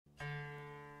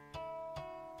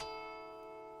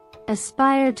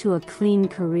Aspire to a clean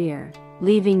career,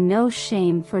 leaving no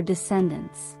shame for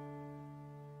descendants.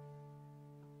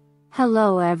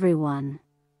 Hello everyone.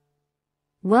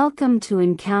 Welcome to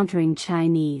Encountering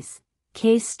Chinese,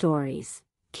 Case Stories,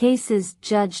 Cases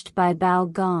Judged by Bao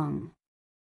Gong.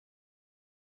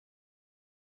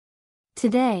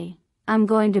 Today, I'm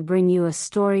going to bring you a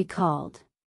story called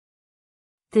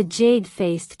The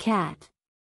Jade-Faced Cat.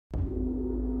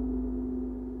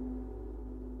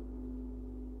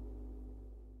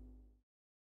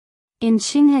 In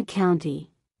Qinghe County,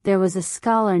 there was a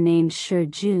scholar named Shi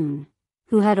Jun,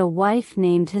 who had a wife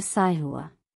named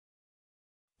Hisaihua.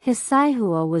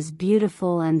 Hisaihua was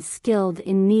beautiful and skilled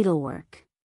in needlework.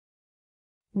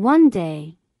 One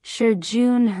day, Shi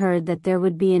Jun heard that there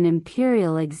would be an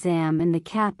imperial exam in the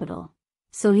capital,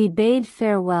 so he bade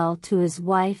farewell to his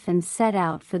wife and set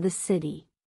out for the city.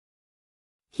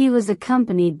 He was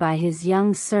accompanied by his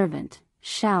young servant,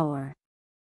 Shower.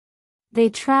 They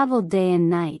traveled day and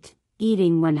night,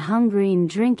 eating when hungry and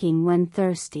drinking when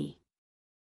thirsty.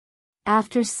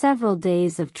 After several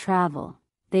days of travel,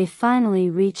 they finally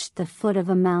reached the foot of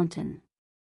a mountain.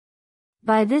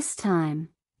 By this time,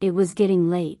 it was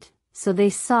getting late, so they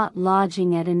sought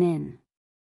lodging at an inn.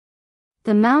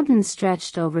 The mountain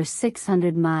stretched over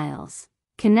 600 miles,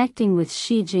 connecting with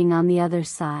Shijing on the other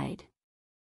side.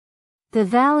 The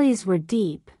valleys were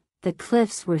deep, the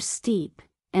cliffs were steep,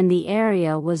 and the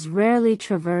area was rarely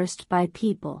traversed by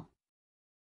people.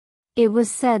 It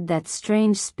was said that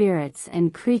strange spirits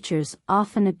and creatures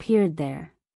often appeared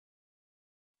there.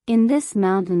 In this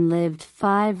mountain lived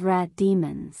 5 rat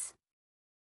demons.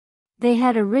 They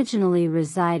had originally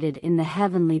resided in the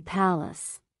heavenly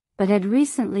palace, but had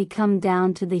recently come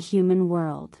down to the human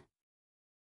world.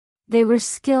 They were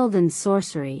skilled in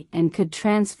sorcery and could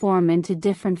transform into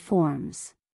different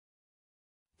forms.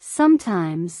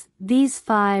 Sometimes, these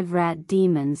 5 rat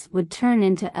demons would turn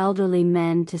into elderly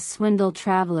men to swindle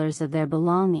travelers of their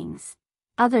belongings.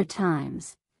 Other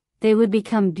times, they would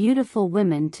become beautiful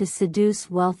women to seduce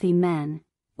wealthy men,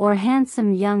 or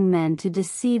handsome young men to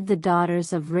deceive the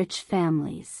daughters of rich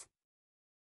families.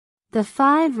 The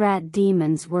 5 rat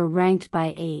demons were ranked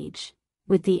by age,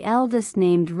 with the eldest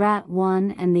named Rat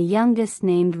 1 and the youngest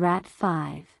named Rat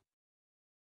 5.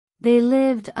 They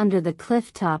lived under the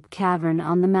cliff-top cavern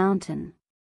on the mountain.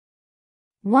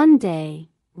 One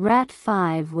day, Rat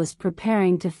 5 was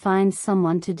preparing to find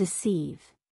someone to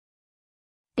deceive.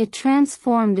 It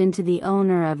transformed into the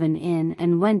owner of an inn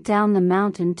and went down the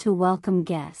mountain to welcome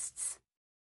guests.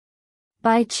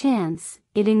 By chance,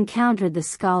 it encountered the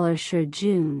scholar Shi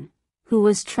Jun, who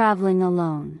was traveling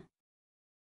alone.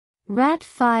 Rat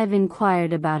 5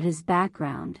 inquired about his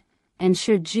background, and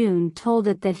Shi Jun told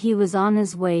it that he was on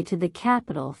his way to the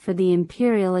capital for the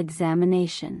imperial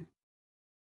examination.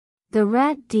 The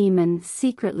rat demon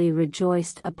secretly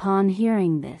rejoiced upon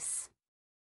hearing this.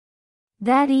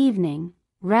 That evening,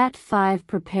 Rat 5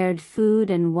 prepared food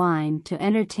and wine to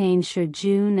entertain Shi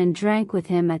Jun and drank with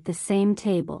him at the same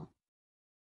table.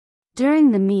 During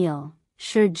the meal,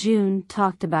 Shi Jun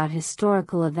talked about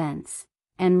historical events,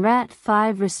 and Rat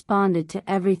 5 responded to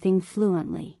everything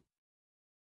fluently.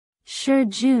 Shi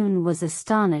Jun was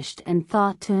astonished and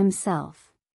thought to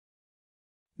himself,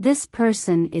 "This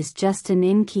person is just an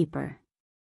innkeeper.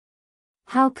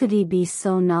 How could he be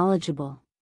so knowledgeable?"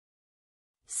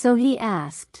 So he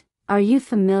asked, "Are you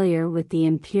familiar with the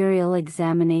imperial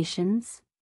examinations?"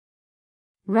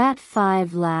 Rat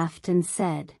 5 laughed and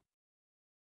said,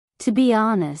 "To be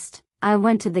honest, I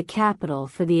went to the capital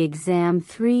for the exam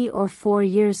 3 or 4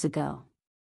 years ago.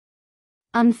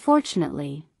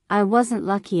 Unfortunately, I wasn't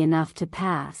lucky enough to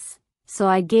pass, so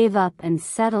I gave up and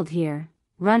settled here,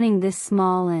 running this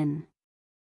small inn."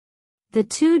 The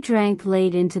two drank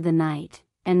late into the night,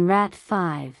 and Rat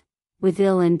 5, with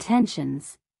ill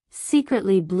intentions,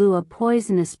 secretly blew a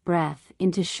poisonous breath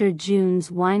into Shi Jun's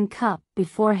wine cup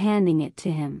before handing it to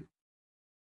him.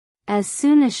 As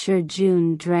soon as Shi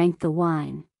Jun drank the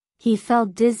wine, he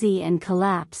felt dizzy and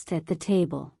collapsed at the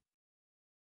table.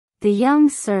 The young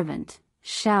servant,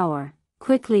 Shower,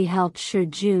 quickly helped Shi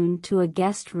Jun to a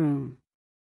guest room.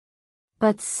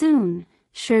 But soon,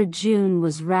 Shi Jun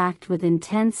was racked with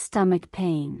intense stomach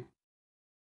pain.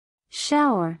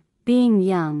 Shower, being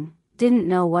young, didn't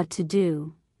know what to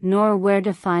do, nor where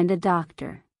to find a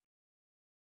doctor.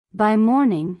 By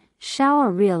morning, Shower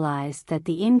realized that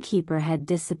the innkeeper had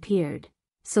disappeared,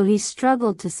 so he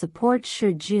struggled to support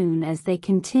Shi Jun as they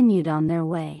continued on their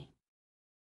way.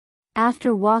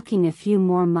 After walking a few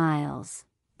more miles,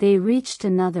 they reached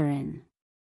another inn.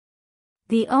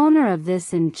 The owner of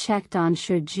this inn checked on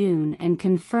Shi Jun and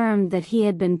confirmed that he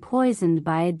had been poisoned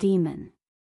by a demon.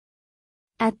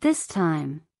 At this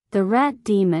time, the rat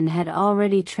demon had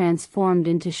already transformed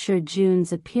into Shi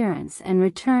Jun's appearance and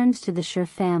returned to the Shi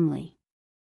family.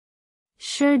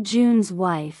 Shi Jun's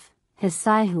wife,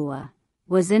 Hisihua,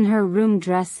 was in her room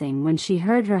dressing when she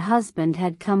heard her husband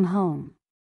had come home.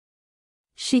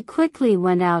 She quickly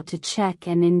went out to check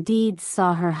and indeed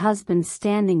saw her husband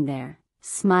standing there,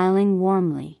 smiling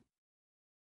warmly.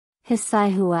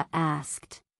 Hisihua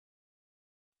asked,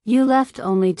 "You left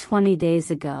only 20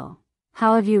 days ago.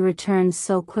 How have you returned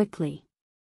so quickly?"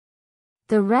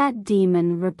 The rat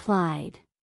demon replied,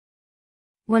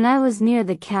 "When I was near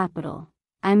the capital,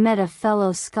 I met a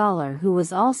fellow scholar who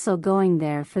was also going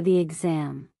there for the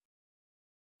exam.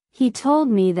 He told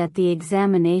me that the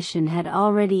examination had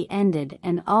already ended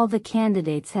and all the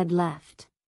candidates had left.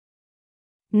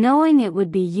 Knowing it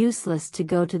would be useless to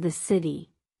go to the city,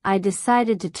 I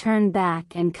decided to turn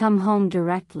back and come home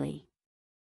directly."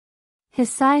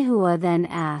 Hisihua then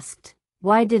asked,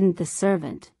 "Why didn't the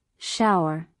servant,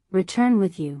 Shower, return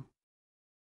with you?"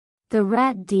 The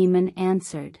rat demon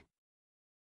answered,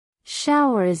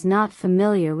 "Shower is not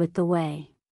familiar with the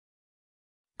way.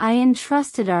 I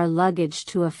entrusted our luggage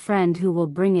to a friend who will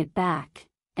bring it back,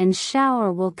 and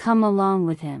Shower will come along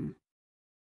with him."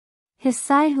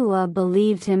 Hisihua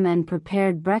believed him and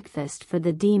prepared breakfast for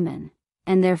the demon,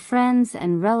 and their friends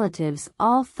and relatives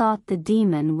all thought the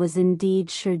demon was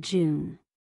indeed Shi Jun.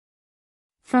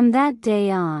 From that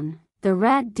day on, the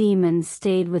rat demon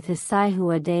stayed with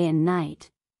Hisihua day and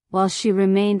night, while she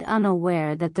remained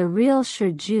unaware that the real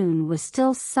Shi Jun was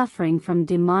still suffering from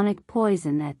demonic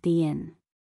poison at the inn.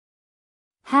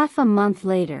 Half a month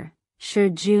later, Shi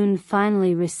Jun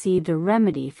finally received a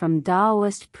remedy from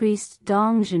Taoist priest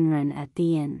Dong Zhenren at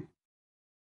the inn.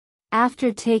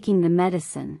 After taking the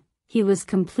medicine, he was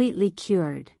completely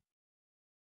cured.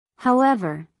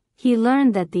 However, he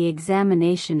learned that the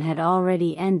examination had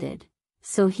already ended,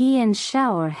 so he and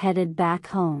Shower headed back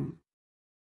home.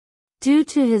 Due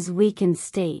to his weakened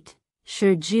state,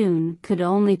 Shi Jun could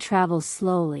only travel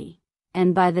slowly,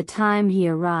 and by the time he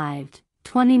arrived,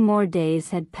 20 more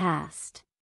days had passed.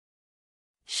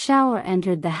 Shower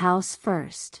entered the house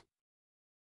first.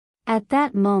 At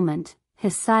that moment,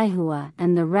 Hisihua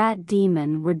and the rat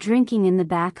demon were drinking in the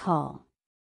back hall.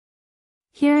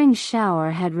 Hearing Shower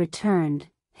had returned,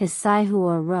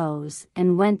 Hisihua rose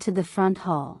and went to the front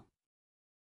hall.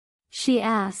 She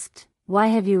asked, "Why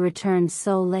have you returned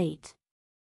so late?"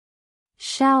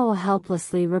 Shower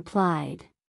helplessly replied,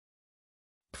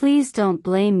 "Please don't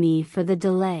blame me for the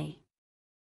delay.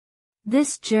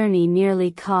 This journey nearly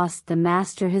cost the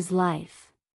master his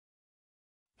life."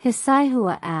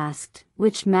 Hisihua asked,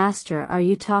 "Which master are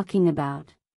you talking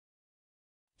about?"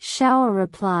 Shower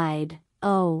replied,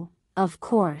 "Oh, of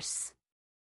course.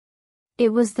 It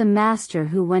was the master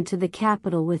who went to the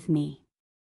capital with me."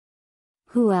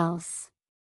 "Who else?"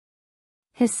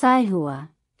 Hisihua,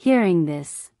 hearing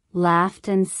this, laughed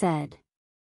and said,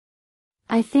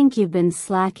 "I think you've been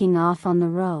slacking off on the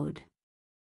road.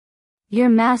 Your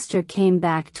master came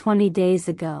back 20 days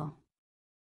ago."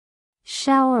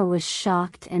 Shower was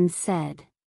shocked and said,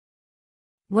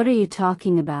 "What are you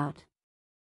talking about?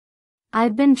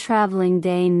 I've been traveling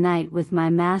day and night with my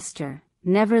master,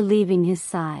 never leaving his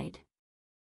side.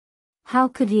 How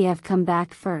could he have come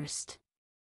back first?"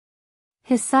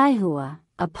 Hisihua,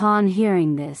 upon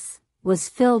hearing this, was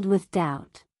filled with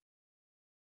doubt.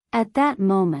 At that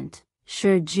moment,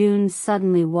 Shi Jun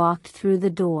suddenly walked through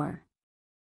the door.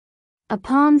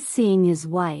 Upon seeing his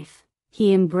wife,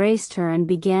 he embraced her and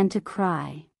began to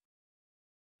cry.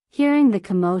 Hearing the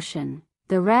commotion,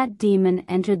 the rat demon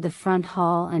entered the front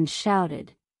hall and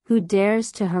shouted, "Who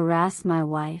dares to harass my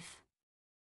wife?"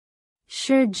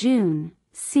 Shi Jun,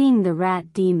 seeing the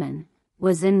rat demon,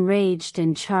 was enraged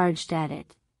and charged at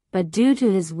it, but due to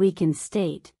his weakened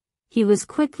state, he was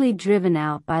quickly driven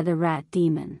out by the rat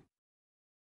demon.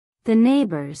 The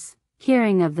neighbors,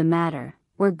 hearing of the matter,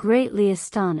 were greatly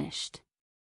astonished.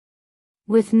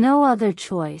 With no other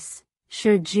choice,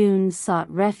 Shi Jun sought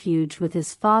refuge with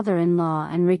his father-in-law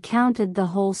and recounted the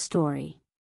whole story.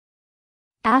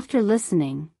 After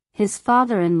listening, his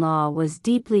father-in-law was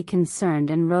deeply concerned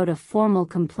and wrote a formal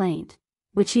complaint,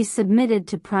 which he submitted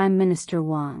to Prime Minister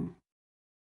Wang.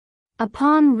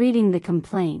 Upon reading the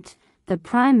complaint, the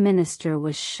Prime Minister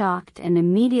was shocked and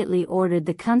immediately ordered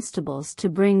the constables to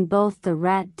bring both the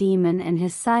rat demon and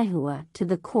Hisihua to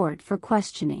the court for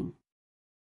questioning.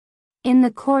 In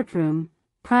the courtroom,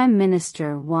 Prime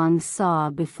Minister Wang saw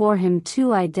before him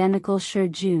two identical Shi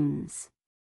Juns.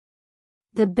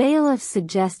 The bailiff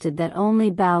suggested that only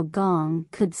Gong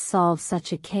could solve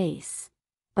such a case,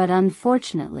 but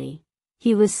unfortunately,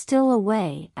 he was still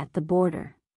away at the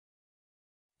border.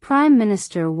 Prime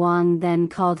Minister Wang then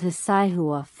called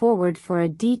Hisihua forward for a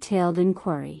detailed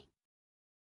inquiry.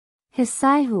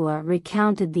 Hisihua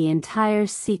recounted the entire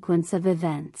sequence of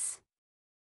events.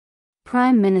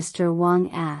 Prime Minister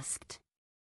Wang asked,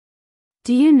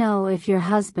 "Do you know if your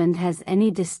husband has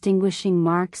any distinguishing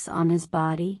marks on his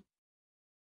body?"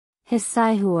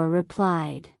 Hisihua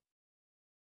replied,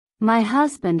 "My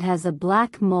husband has a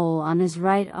black mole on his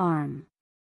right arm."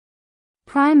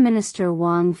 Prime Minister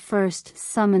Wang first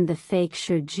summoned the fake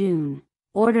Shijun,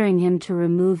 ordering him to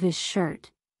remove his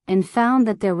shirt, and found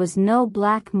that there was no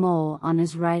black mole on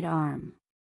his right arm.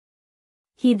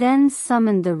 He then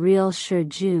summoned the real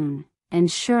Shijun,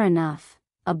 and sure enough,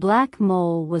 a black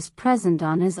mole was present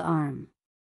on his arm.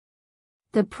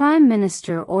 The Prime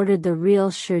Minister ordered the real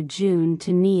Shijun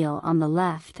to kneel on the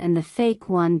left and the fake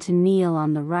one to kneel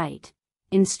on the right,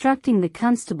 instructing the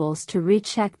constables to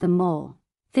recheck the mole,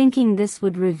 thinking this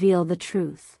would reveal the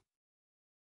truth.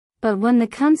 But when the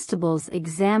constables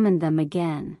examined them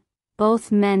again,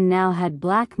 both men now had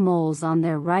black moles on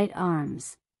their right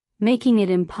arms, making it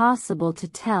impossible to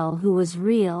tell who was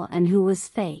real and who was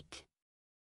fake.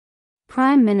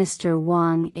 Prime Minister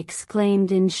Wang exclaimed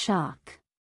in shock,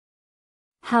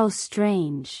 "How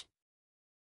strange!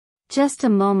 Just a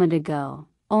moment ago,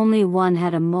 only one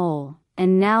had a mole,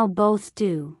 and now both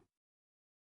do."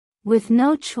 With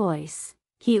no choice,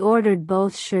 he ordered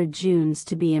both Shijuns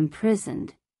to be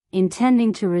imprisoned,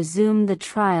 intending to resume the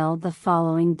trial the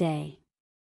following day.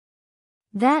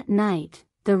 That night,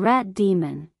 the rat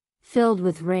demon, filled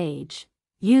with rage,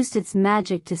 used its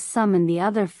magic to summon the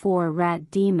other 4 rat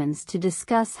demons to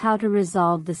discuss how to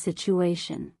resolve the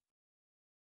situation.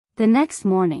 The next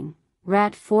morning,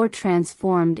 Rat 4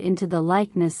 transformed into the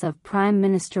likeness of Prime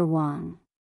Minister Wang.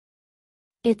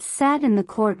 It sat in the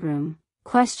courtroom,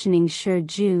 questioning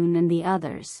Shijun and the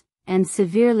others, and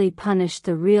severely punished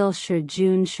the real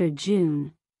Shijun.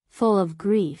 Shijun, full of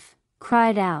grief,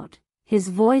 cried out, his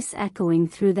voice echoing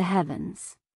through the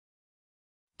heavens.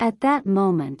 At that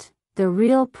moment, the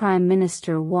real Prime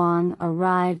Minister Wang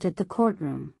arrived at the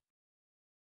courtroom.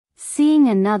 Seeing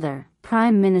another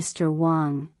Prime Minister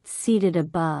Wang seated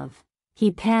above,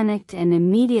 he panicked and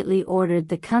immediately ordered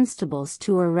the constables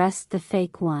to arrest the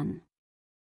fake one.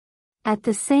 At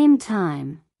the same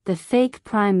time, the fake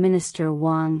Prime Minister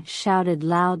Wang shouted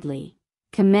loudly,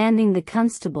 commanding the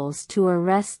constables to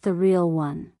arrest the real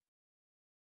one.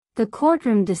 The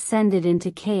courtroom descended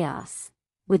into chaos,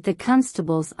 with the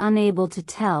constables unable to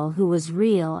tell who was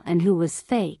real and who was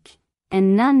fake,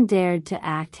 and none dared to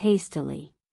act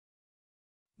hastily.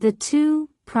 The 2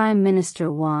 Prime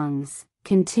Minister Wangs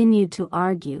continued to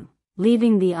argue,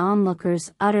 leaving the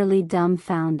onlookers utterly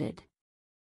dumbfounded.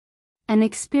 An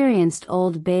experienced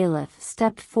old bailiff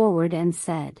stepped forward and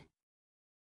said,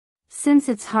 "Since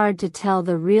it's hard to tell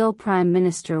the real Prime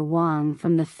Minister Wang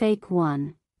from the fake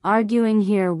one, arguing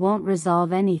here won't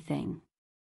resolve anything.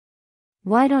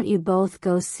 Why don't you both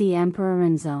go see Emperor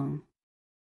Renzong?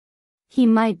 He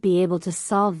might be able to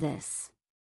solve this."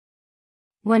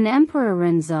 When Emperor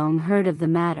Renzong heard of the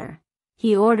matter,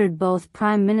 he ordered both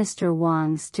Prime Minister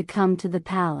Wangs to come to the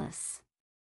palace.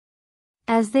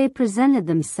 As they presented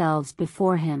themselves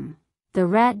before him, the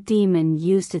rat demon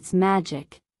used its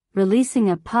magic, releasing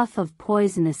a puff of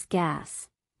poisonous gas,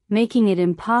 making it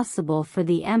impossible for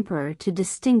the emperor to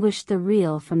distinguish the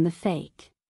real from the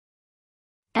fake.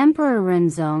 Emperor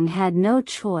Renzong had no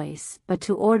choice but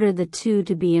to order the 2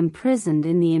 to be imprisoned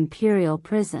in the imperial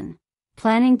prison,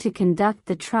 planning to conduct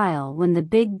the trial when the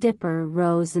Big Dipper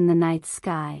rose in the night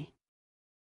sky.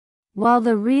 While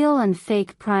the real and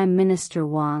fake Prime Minister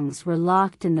Wangs were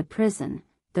locked in the prison,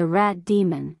 the rat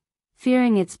demon,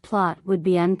 fearing its plot would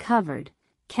be uncovered,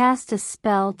 cast a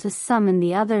spell to summon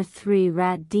the other 3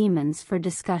 rat demons for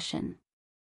discussion.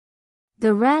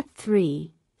 The rat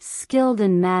 3, skilled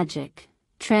in magic,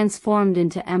 transformed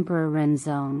into Emperor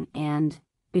Renzong and,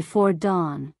 before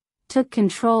dawn, took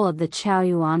control of the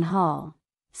Chaoyuan Hall,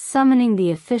 summoning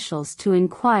the officials to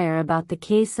inquire about the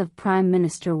case of Prime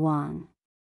Minister Wang.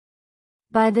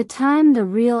 By the time the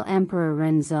real Emperor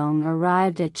Renzong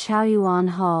arrived at Chaoyuan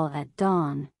Hall at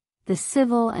dawn, the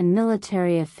civil and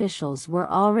military officials were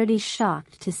already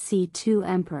shocked to see 2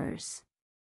 emperors.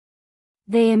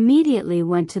 They immediately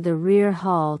went to the rear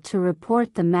hall to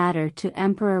report the matter to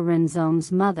Emperor Renzong's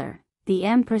mother, the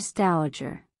Empress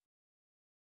Dowager.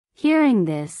 Hearing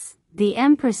this, the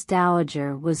Empress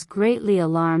Dowager was greatly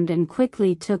alarmed and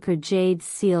quickly took her jade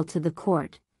seal to the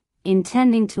court,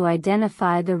 intending to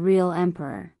identify the real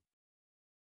emperor.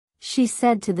 She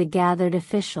said to the gathered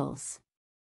officials,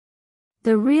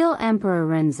 "The real Emperor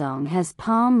Renzong has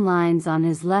palm lines on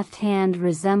his left hand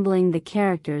resembling the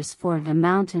characters for the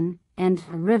mountain and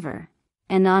river,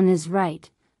 and on his right,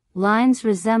 lines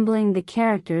resembling the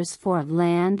characters for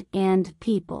land and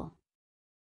people.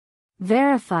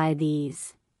 Verify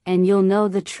these, and you'll know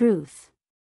the truth.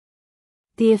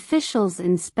 The officials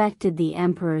inspected the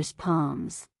emperor's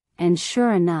palms, and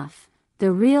sure enough,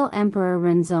 the real Emperor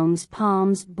Renzong's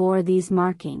palms bore these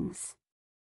markings.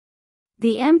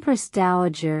 The Empress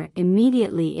Dowager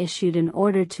immediately issued an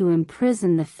order to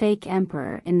imprison the fake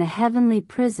emperor in the heavenly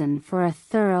prison for a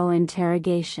thorough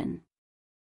interrogation.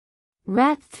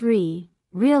 Rat 3,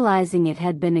 realizing it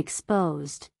had been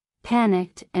exposed,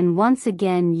 panicked and once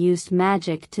again used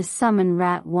magic to summon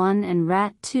Rat 1 and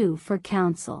Rat 2 for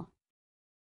counsel.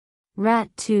 Rat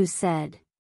 2 said.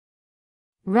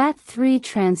 Rat 3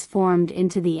 transformed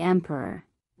into the emperor,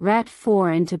 Rat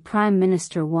 4 into Prime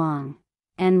Minister Wang,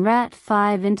 and Rat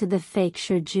 5 into the fake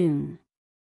Shijun.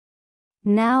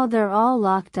 Now they're all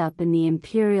locked up in the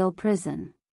imperial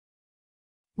prison.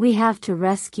 We have to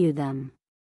rescue them.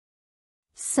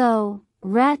 So,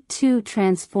 Rat 2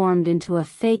 transformed into a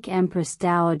fake Empress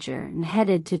Dowager and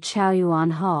headed to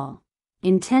Chaoyuan Hall,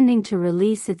 intending to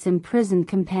release its imprisoned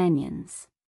companions.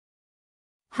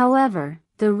 However,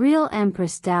 the real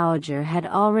Empress Dowager had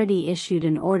already issued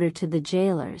an order to the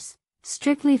jailers,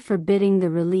 strictly forbidding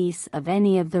the release of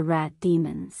any of the rat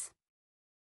demons.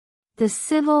 The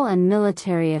civil and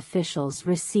military officials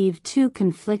received two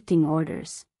conflicting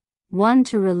orders, one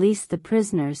to release the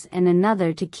prisoners and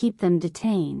another to keep them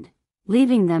detained,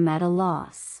 leaving them at a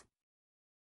loss.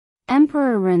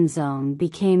 Emperor Renzong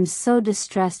became so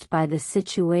distressed by the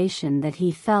situation that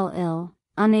he fell ill,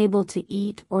 unable to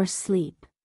eat or sleep.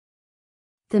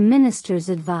 The ministers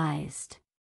advised,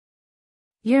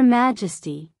 Your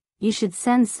Majesty, you should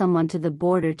send someone to the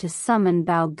border to summon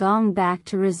Bao Gong back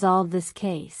to resolve this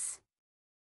case.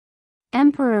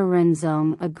 Emperor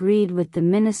Renzong agreed with the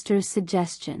minister's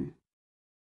suggestion.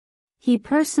 He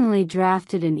personally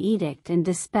drafted an edict and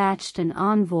dispatched an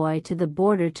envoy to the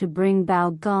border to bring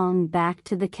Bao Gong back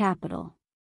to the capital.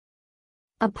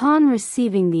 Upon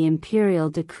receiving the imperial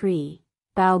decree,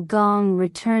 Bao Gong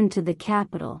returned to the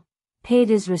capital, paid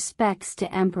his respects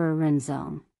to Emperor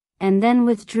Renzong, and then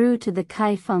withdrew to the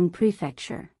Kaifeng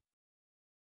prefecture.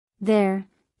 There,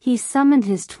 he summoned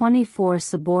his 24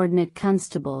 subordinate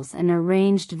constables and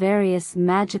arranged various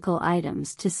magical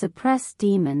items to suppress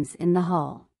demons in the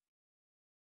hall.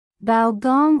 Bao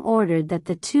Gong ordered that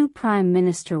the two Prime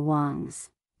Minister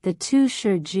Wangs, the two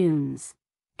Shijuns,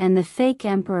 and the fake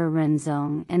Emperor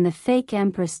Renzong and the fake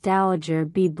Empress Dowager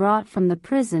be brought from the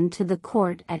prison to the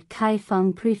court at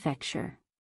Kaifeng Prefecture.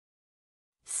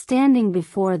 Standing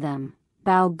before them,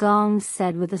 Bao Gong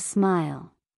said with a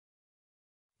smile,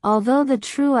 Although the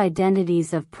true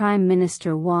identities of Prime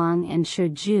Minister Wang and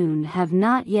Shijun have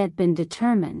not yet been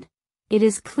determined, it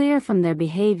is clear from their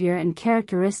behavior and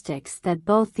characteristics that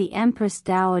both the Empress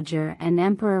Dowager and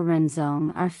Emperor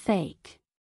Renzong are fake.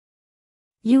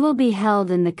 You will be held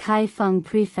in the Kaifeng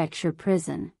Prefecture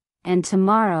prison, and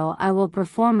tomorrow I will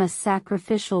perform a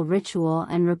sacrificial ritual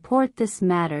and report this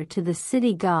matter to the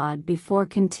city god before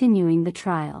continuing the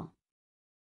trial.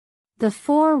 The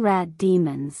four rat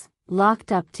demons,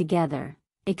 locked up together,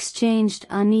 exchanged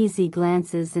uneasy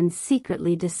glances and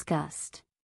secretly discussed.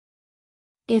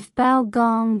 If Bao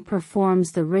Gong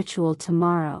performs the ritual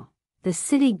tomorrow, the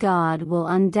city god will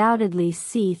undoubtedly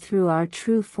see through our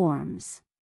true forms.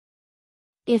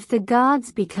 If the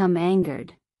gods become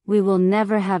angered, we will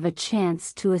never have a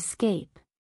chance to escape.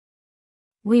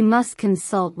 We must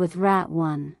consult with Rat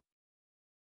 1.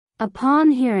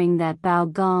 Upon hearing that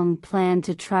Bao Gong planned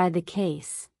to try the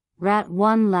case, Rat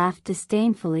 1 laughed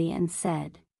disdainfully and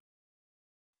said,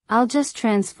 I'll just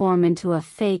transform into a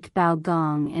fake Bao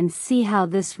Gong and see how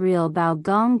this real Bao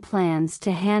Gong plans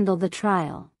to handle the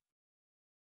trial.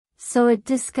 So it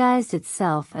disguised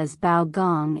itself as Bao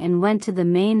Gong and went to the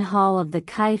main hall of the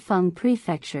Kaifeng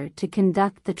Prefecture to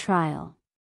conduct the trial.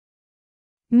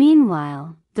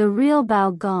 Meanwhile, the real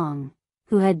Bao Gong,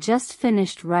 who had just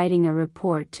finished writing a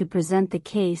report to present the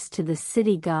case to the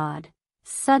city god,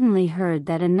 suddenly heard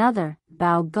that another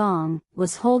Bao Gong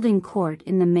was holding court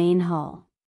in the main hall.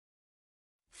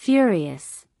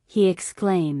 Furious, he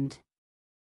exclaimed,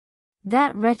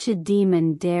 That wretched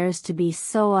demon dares to be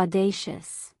so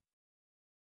audacious.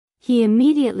 He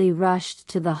immediately rushed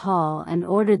to the hall and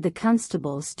ordered the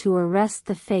constables to arrest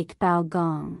the fake Bao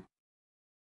Gong.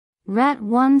 Rat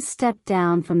 1 stepped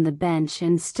down from the bench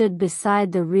and stood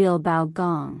beside the real Bao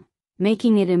Gong,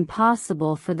 making it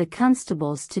impossible for the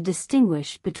constables to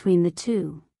distinguish between the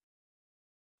two.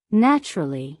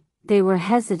 Naturally, they were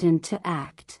hesitant to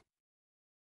act.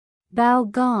 Bao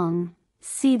Gong,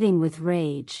 seething with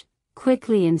rage,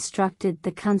 quickly instructed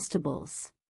the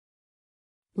constables.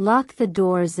 Lock the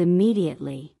doors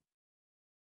immediately.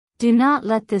 Do not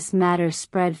let this matter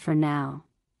spread for now.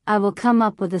 I will come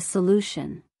up with a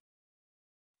solution.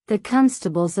 The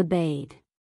constables obeyed.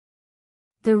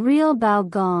 The real Bao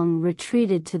Gong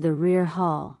retreated to the rear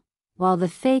hall, while the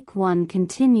fake one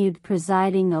continued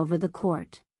presiding over the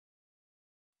court.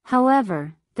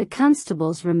 However, the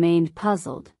constables remained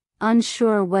puzzled,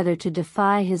 unsure whether to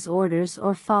defy his orders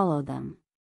or follow them.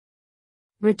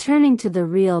 Returning to the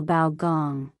real Bao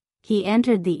Gong, he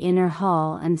entered the inner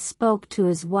hall and spoke to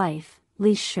his wife,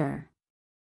 Li Shi.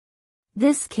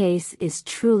 This case is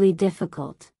truly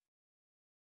difficult.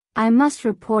 I must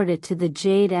report it to the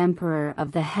Jade Emperor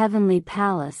of the Heavenly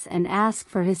Palace and ask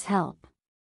for his help.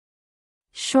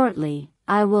 Shortly,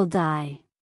 I will die.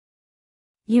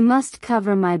 You must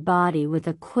cover my body with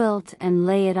a quilt and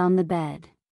lay it on the bed.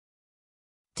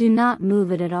 Do not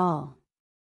move it at all.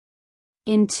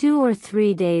 In 2 or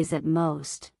 3 days at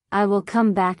most, I will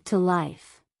come back to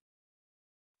life.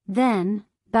 Then,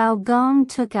 Bao Gong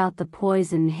took out the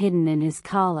poison hidden in his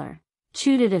collar,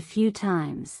 chewed it a few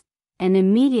times, and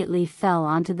immediately fell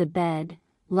onto the bed,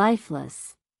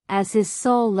 lifeless, as his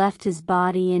soul left his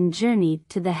body and journeyed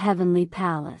to the heavenly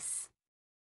palace.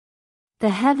 The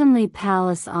heavenly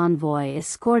palace envoy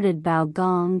escorted Bao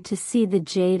Gong to see the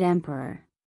Jade Emperor.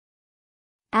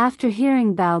 After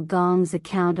hearing Bao Gong's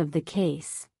account of the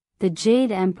case, the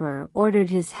Jade Emperor ordered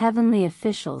his heavenly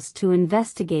officials to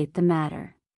investigate the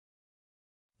matter.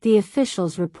 The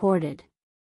officials reported.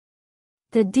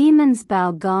 The demons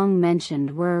Bao Gong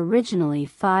mentioned were originally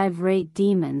 5 great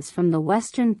demons from the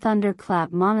Western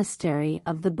Thunderclap Monastery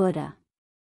of the Buddha.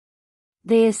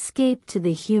 They escaped to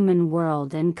the human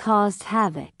world and caused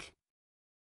havoc.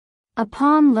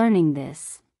 Upon learning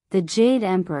this, the Jade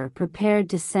Emperor prepared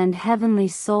to send heavenly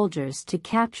soldiers to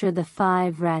capture the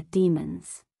 5 rat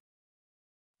demons.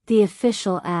 The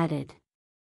official added.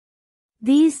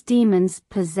 These demons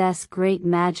possess great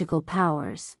magical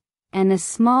powers, and a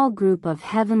small group of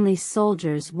heavenly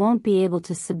soldiers won't be able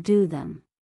to subdue them.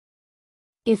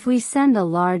 If we send a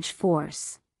large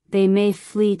force, they may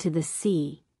flee to the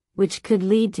sea, which could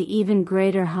lead to even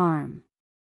greater harm.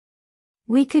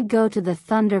 We could go to the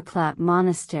Thunderclap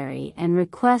Monastery and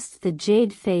request the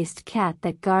Jade-Faced cat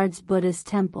that guards Buddha's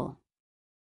temple.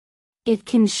 It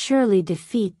can surely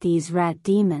defeat these rat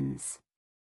demons.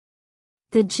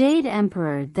 The Jade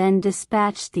Emperor then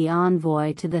dispatched the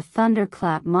envoy to the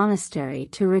Thunderclap Monastery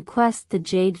to request the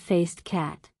Jade-Faced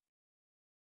cat.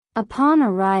 Upon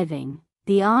arriving,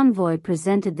 the envoy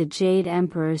presented the Jade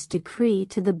Emperor's decree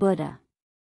to the Buddha.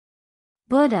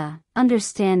 Buddha,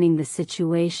 understanding the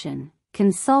situation,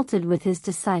 consulted with his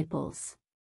disciples.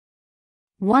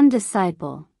 One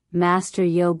disciple, Master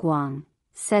Yogwang,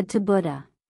 said to Buddha,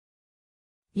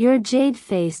 "Your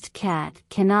jade-faced cat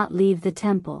cannot leave the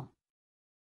temple.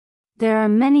 There are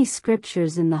many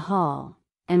scriptures in the hall,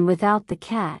 and without the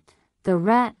cat, the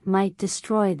rat might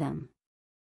destroy them.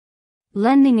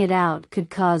 Lending it out could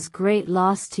cause great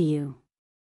loss to you."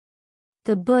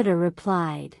 The Buddha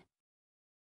replied,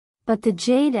 "But the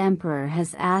Jade Emperor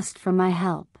has asked for my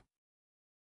help.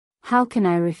 How can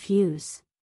I refuse?"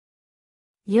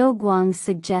 Yogwang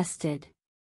suggested,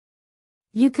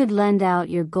 "You could lend out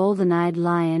your golden-eyed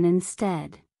lion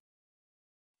instead."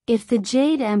 If the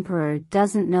Jade Emperor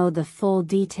doesn't know the full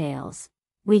details,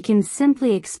 we can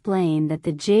simply explain that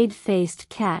the jade-faced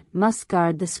cat must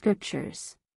guard the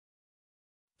scriptures.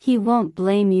 He won't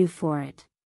blame you for it.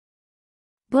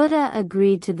 Buddha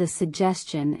agreed to the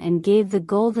suggestion and gave the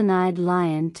golden-eyed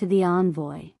lion to the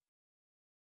envoy.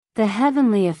 The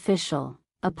heavenly official,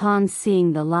 upon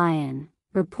seeing the lion,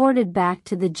 reported back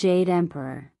to the Jade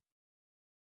Emperor.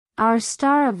 Our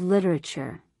star of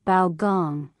literature, Bao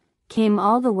Gong, came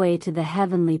all the way to the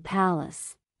heavenly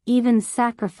palace, even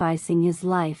sacrificing his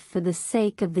life for the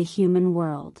sake of the human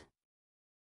world.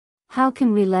 How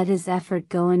can we let his effort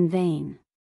go in vain?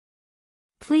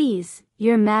 Please,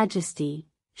 Your Majesty,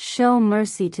 show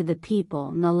mercy to the people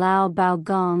and allow Bao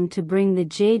Gong to bring the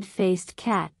jade-faced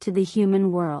cat to the human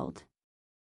world."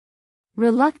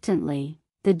 Reluctantly,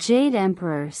 the Jade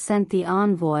Emperor sent the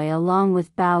envoy along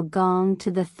with Bao Gong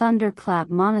to the Thunderclap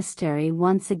Monastery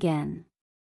once again.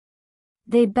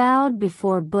 They bowed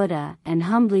before Buddha and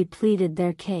humbly pleaded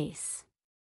their case.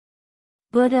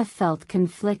 Buddha felt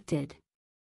conflicted.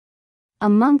 A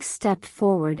monk stepped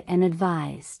forward and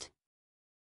advised.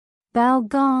 Bao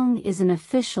Gong is an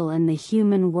official in the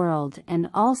human world and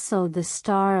also the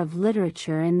star of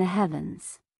literature in the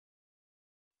heavens.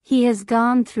 He has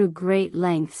gone through great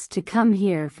lengths to come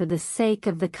here for the sake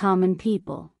of the common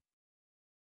people.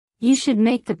 You should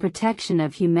make the protection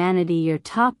of humanity your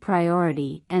top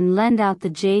priority and lend out the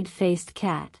jade-faced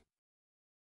cat.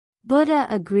 Buddha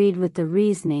agreed with the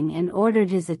reasoning and ordered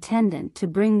his attendant to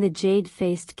bring the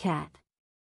jade-faced cat.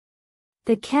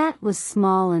 The cat was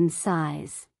small in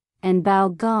size, and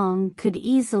Bao Gong could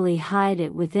easily hide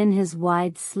it within his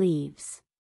wide sleeves.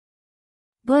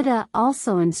 Buddha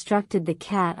also instructed the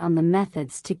cat on the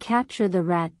methods to capture the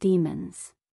rat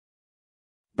demons.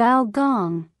 Bao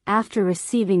Gong, after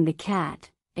receiving the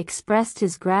cat, expressed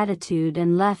his gratitude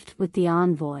and left with the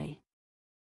envoy.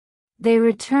 They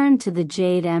returned to the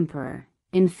Jade Emperor,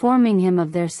 informing him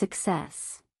of their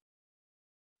success.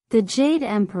 The Jade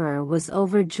Emperor was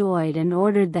overjoyed and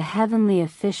ordered the heavenly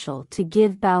official to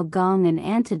give Bao Gong an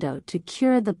antidote to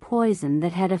cure the poison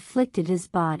that had afflicted his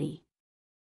body.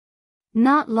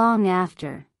 Not long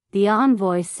after, the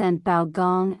envoy sent Bao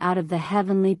Gong out of the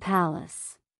heavenly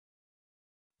palace.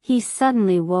 He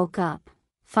suddenly woke up,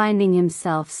 finding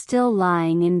himself still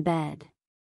lying in bed.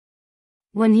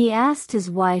 When he asked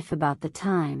his wife about the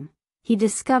time, he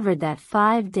discovered that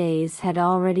 5 days had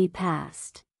already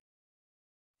passed.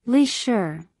 Li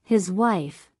Shi, his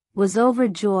wife, was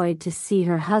overjoyed to see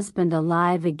her husband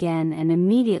alive again and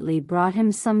immediately brought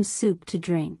him some soup to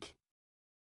drink.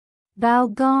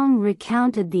 Bao Gong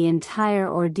recounted the entire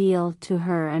ordeal to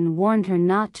her and warned her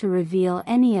not to reveal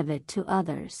any of it to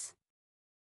others.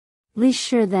 Li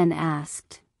Shi then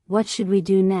asked, "What should we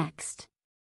do next?"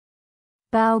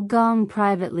 Bao Gong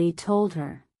privately told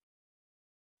her,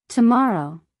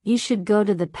 "Tomorrow, you should go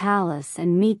to the palace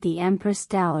and meet the Empress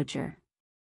Dowager.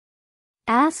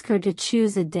 Ask her to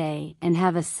choose a day and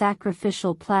have a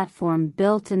sacrificial platform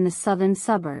built in the southern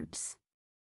suburbs."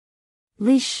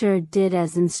 Li Shi did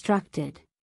as instructed.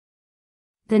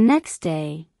 The next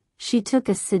day, she took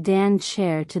a sedan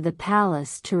chair to the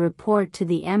palace to report to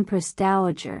the Empress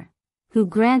Dowager, who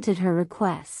granted her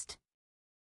request.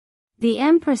 The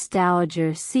Empress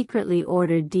Dowager secretly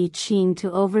ordered Di Qing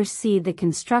to oversee the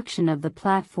construction of the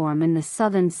platform in the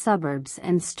southern suburbs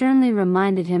and sternly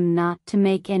reminded him not to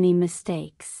make any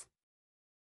mistakes.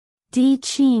 Di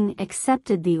Qing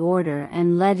accepted the order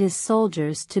and led his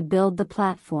soldiers to build the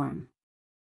platform.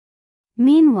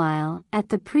 Meanwhile, at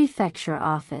the prefecture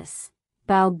office,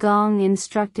 Bao Gong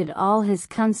instructed all his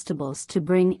constables to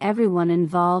bring everyone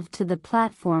involved to the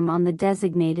platform on the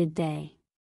designated day.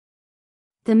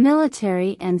 The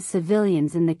military and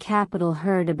civilians in the capital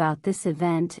heard about this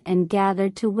event and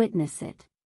gathered to witness it.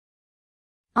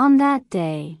 On that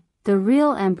day, the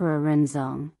real Emperor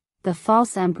Renzong, the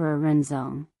false Emperor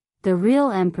Renzong, the real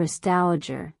Empress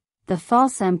Dowager, the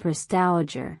false Empress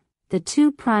Dowager, the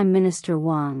 2 Prime Minister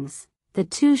Wangs, the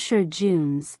 2 Shi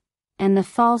Juns, and the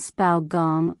false Bao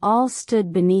Gong all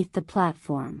stood beneath the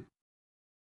platform.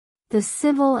 The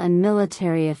civil and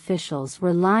military officials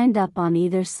were lined up on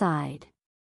either side.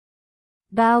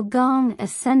 Bao Gong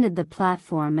ascended the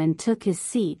platform and took his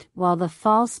seat while the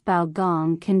false Bao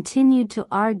Gong continued to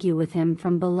argue with him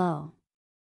from below.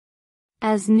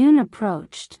 As noon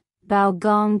approached, Bao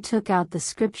Gong took out the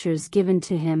scriptures given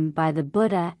to him by the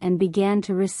Buddha and began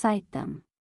to recite them.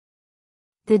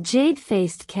 The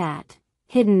jade-faced cat,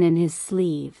 hidden in his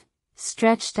sleeve,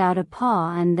 stretched out a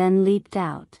paw and then leaped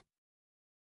out.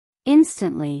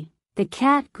 Instantly, the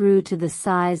cat grew to the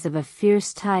size of a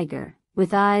fierce tiger,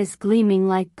 with eyes gleaming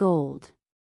like gold.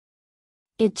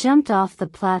 It jumped off the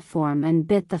platform and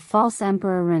bit the false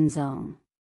Emperor Renzong.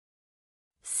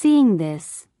 Seeing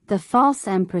this, the false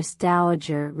Empress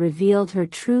Dowager revealed her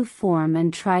true form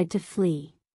and tried to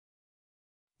flee.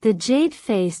 The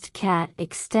jade-faced cat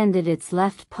extended its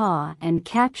left paw and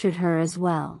captured her as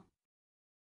well.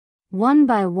 One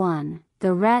by one,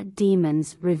 the rat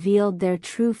demons revealed their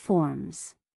true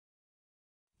forms.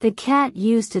 The cat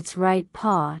used its right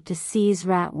paw to seize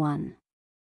Rat 1.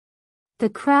 The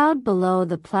crowd below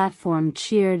the platform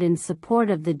cheered in support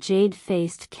of the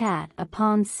jade-faced cat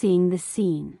upon seeing the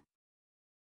scene.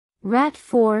 Rat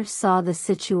 4 saw the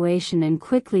situation and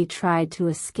quickly tried to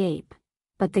escape,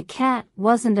 but the cat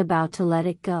wasn't about to let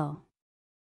it go.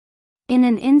 In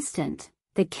an instant,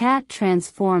 the cat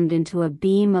transformed into a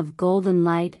beam of golden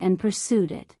light and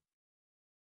pursued it.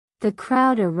 The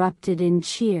crowd erupted in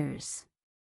cheers.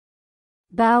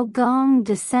 Bao Gong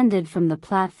descended from the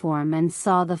platform and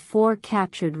saw the 4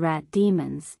 captured rat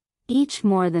demons, each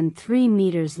more than 3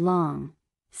 meters long,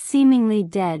 seemingly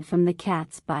dead from the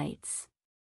cat's bites.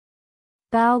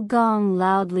 Bao Gong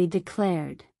loudly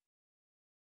declared,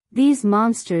 "These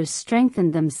monsters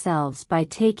strengthened themselves by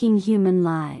taking human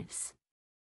lives.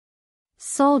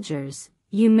 Soldiers,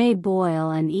 you may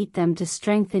boil and eat them to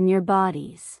strengthen your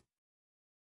bodies."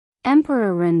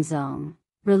 Emperor Renzong,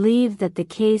 relieved that the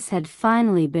case had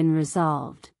finally been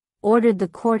resolved, ordered the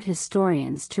court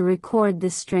historians to record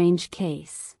this strange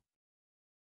case.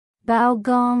 Bao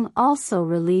Gong also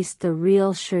released the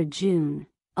real Shijun,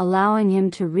 allowing him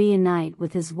to reunite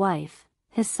with his wife,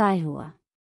 Hisihua.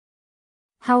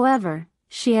 However,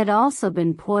 she had also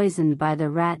been poisoned by the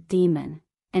rat demon,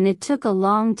 and it took a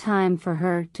long time for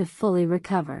her to fully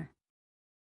recover.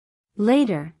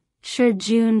 Later,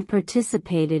 Shijun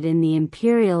participated in the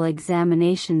imperial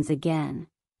examinations again,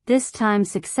 this time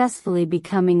successfully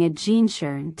becoming a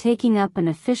jinsher and taking up an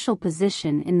official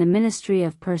position in the Ministry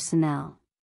of Personnel.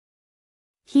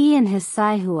 He and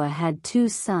Hisihua had 2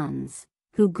 sons,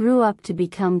 who grew up to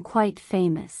become quite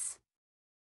famous.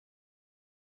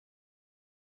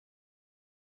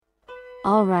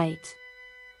 Alright.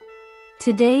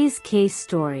 Today's case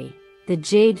story, The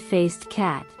Jade-Faced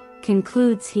Cat,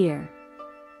 concludes here.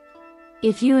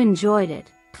 If you enjoyed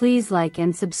it, please like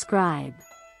and subscribe.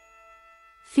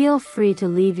 Feel free to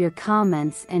leave your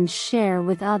comments and share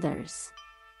with others.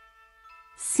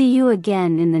 See you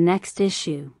again in the next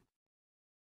issue.